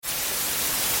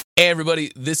Hey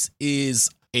everybody, this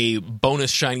is a bonus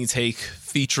shiny take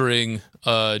featuring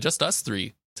just us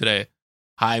three today.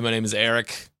 Hi, my name is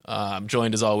Eric. I'm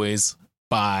joined as always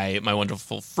by my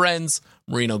wonderful friends,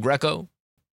 Marino Greco.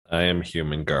 I am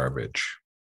human garbage.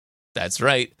 That's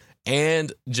right.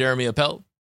 And Jeremy Appel.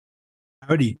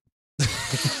 Howdy.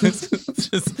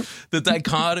 Just the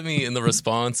dichotomy in the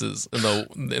responses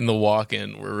in the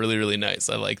walk-in were really, really nice.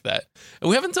 I like that. And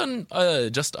we haven't done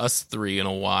just us three in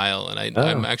a while, and I'm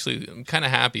kind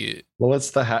of happy. Well,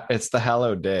 it's the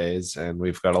hallowed days, and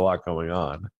we've got a lot going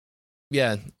on.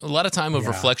 Yeah, a lot of time of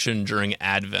reflection during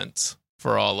Advent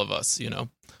for all of us. You know,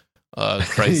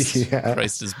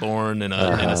 Christ is born in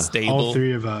a stable. All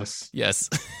three of us. Yes,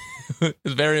 it's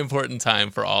a very important time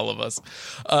for all of us.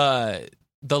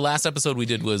 The last episode we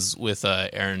did was with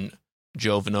Aaron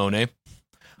Giovanone.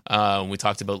 We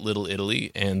talked about Little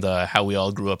Italy and how we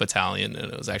all grew up Italian,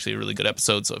 and it was actually a really good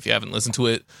episode. So if you haven't listened to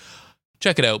it,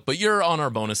 check it out. But you're on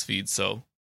our bonus feed, so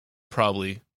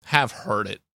probably have heard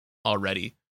it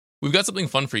already. We've got something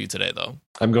fun for you today, though.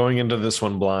 I'm going into this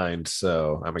one blind,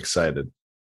 so I'm excited.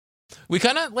 We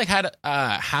kind of had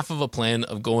half of a plan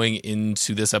of going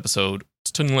into this episode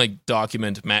to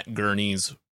document Matt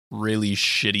Gurney's really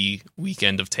shitty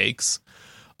weekend of takes,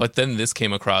 but then this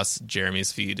came across Jeremy's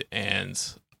feed,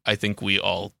 and I think we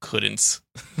all couldn't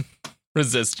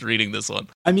resist reading this one.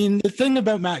 I mean, the thing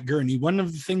about Matt Gurney, one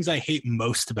of the things I hate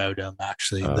most about him,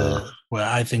 actually, what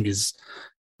I think is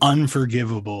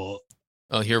unforgivable.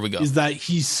 Oh, here we go. Is that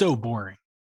he's so boring.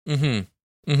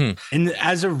 Mm-hmm. Mm-hmm. And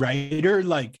as a writer,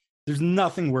 there's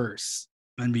nothing worse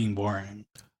than being boring.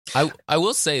 I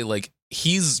will say,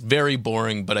 he's very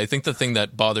boring, but I think the thing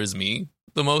that bothers me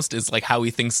the most is how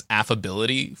he thinks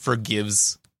affability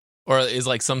forgives, or is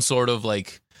some sort of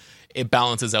it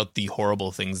balances out the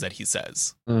horrible things that he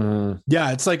says.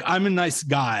 Yeah, it's I'm a nice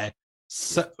guy,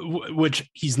 which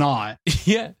he's not.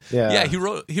 Yeah. He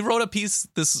wrote a piece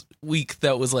this week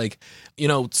that was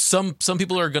some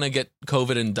people are gonna get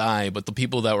COVID and die, but the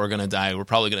people that were gonna die were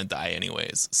probably gonna die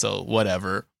anyways. So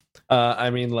whatever.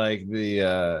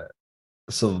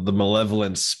 So the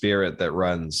malevolent spirit that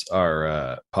runs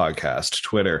our podcast,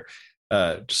 Twitter,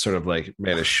 just sort of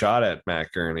made a shot at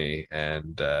Matt Gurney,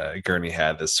 and Gurney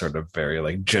had this sort of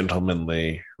very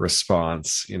gentlemanly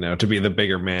response, to be the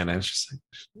bigger man. And it's just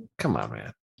come on,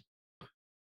 man.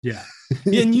 Yeah.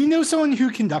 And someone who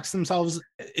conducts themselves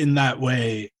in that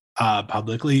way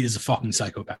publicly is a fucking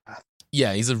psychopath.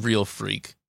 Yeah, he's a real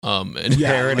freak. And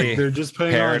parody, they're just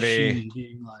putting parody, on a sheet and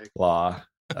being law.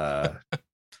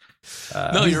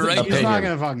 No, you're right. He's not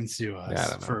gonna fucking sue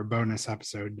us for a bonus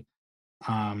episode.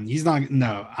 He's not.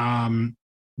 No.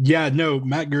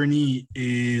 Matt Gurney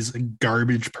is a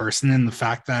garbage person, and the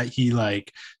fact that he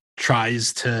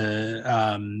tries to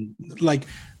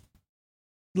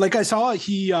I saw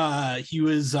he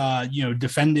was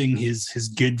defending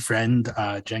his good friend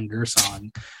Jen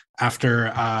Gerson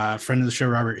after a friend of the show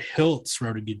Robert Hiltz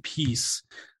wrote a good piece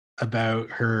about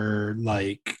her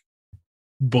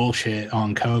bullshit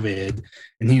on COVID,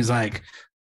 and he was like,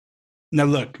 now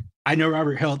look, I know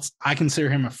Robert Hiltz, I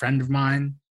consider him a friend of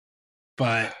mine,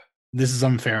 but this is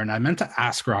unfair. And I meant to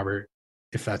ask Robert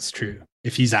if that's true,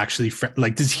 if he's actually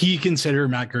does he consider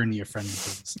Matt Gurney a friend of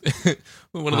his?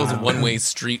 One of those one-way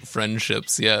street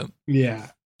friendships. Yeah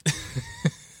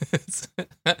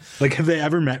have they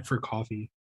ever met for coffee?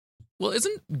 Well,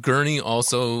 isn't Gurney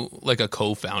also a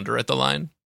co-founder at The Line?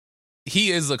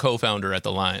 He is a co-founder at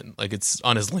The Line. It's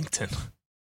on his LinkedIn.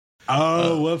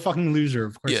 Oh, what a fucking loser!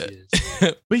 Of course he is.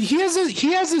 But he has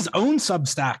his own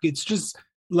Substack. It's just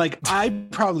I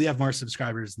probably have more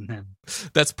subscribers than him.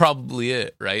 That's probably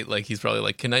it, right? He's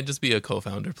probably can I just be a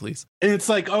co-founder, please? And it's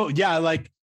oh yeah,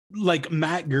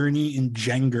 Matt Gurney and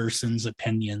Jen Gerson's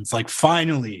opinions.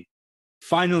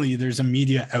 Finally, there's a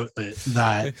media outlet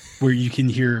that where you can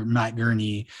hear Matt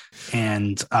Gurney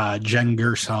and Jen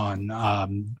Gerson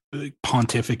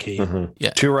pontificate. Mm-hmm.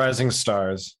 Yeah, two rising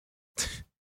stars.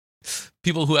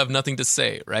 People who have nothing to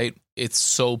say, right? It's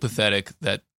so pathetic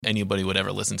that anybody would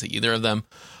ever listen to either of them.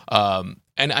 And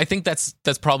I think that's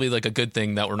probably a good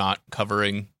thing that we're not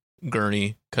covering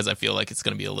Gurney, because I feel it's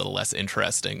going to be a little less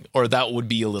interesting, or that would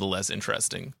be a little less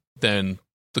interesting than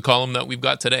the column that we've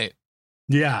got today.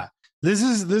 Yeah. This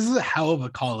is a hell of a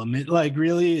column. It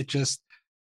really, it's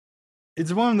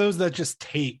one of those that just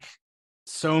take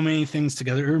so many things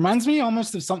together. It reminds me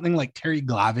almost of something Terry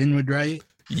Glavin would write.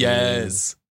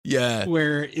 Yes. Yeah.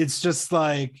 Where it's just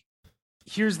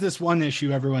here's this one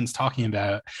issue everyone's talking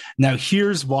about. Now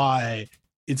here's why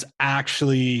it's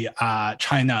actually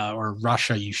China or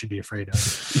Russia you should be afraid of.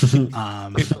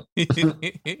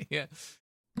 Yeah.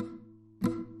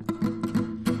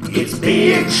 It's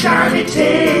Big Shiny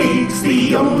Takes,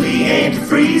 the only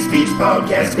antifreeze speech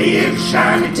podcast. Big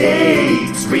Shiny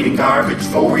Takes, reading garbage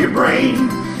for your brain.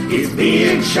 It's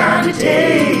Big Shiny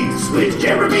Takes with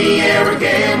Jeremy, Eric,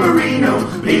 and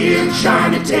Marino. Big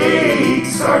Shiny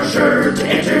Takes are sure to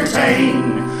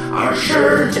entertain. Are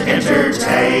sure to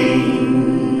entertain.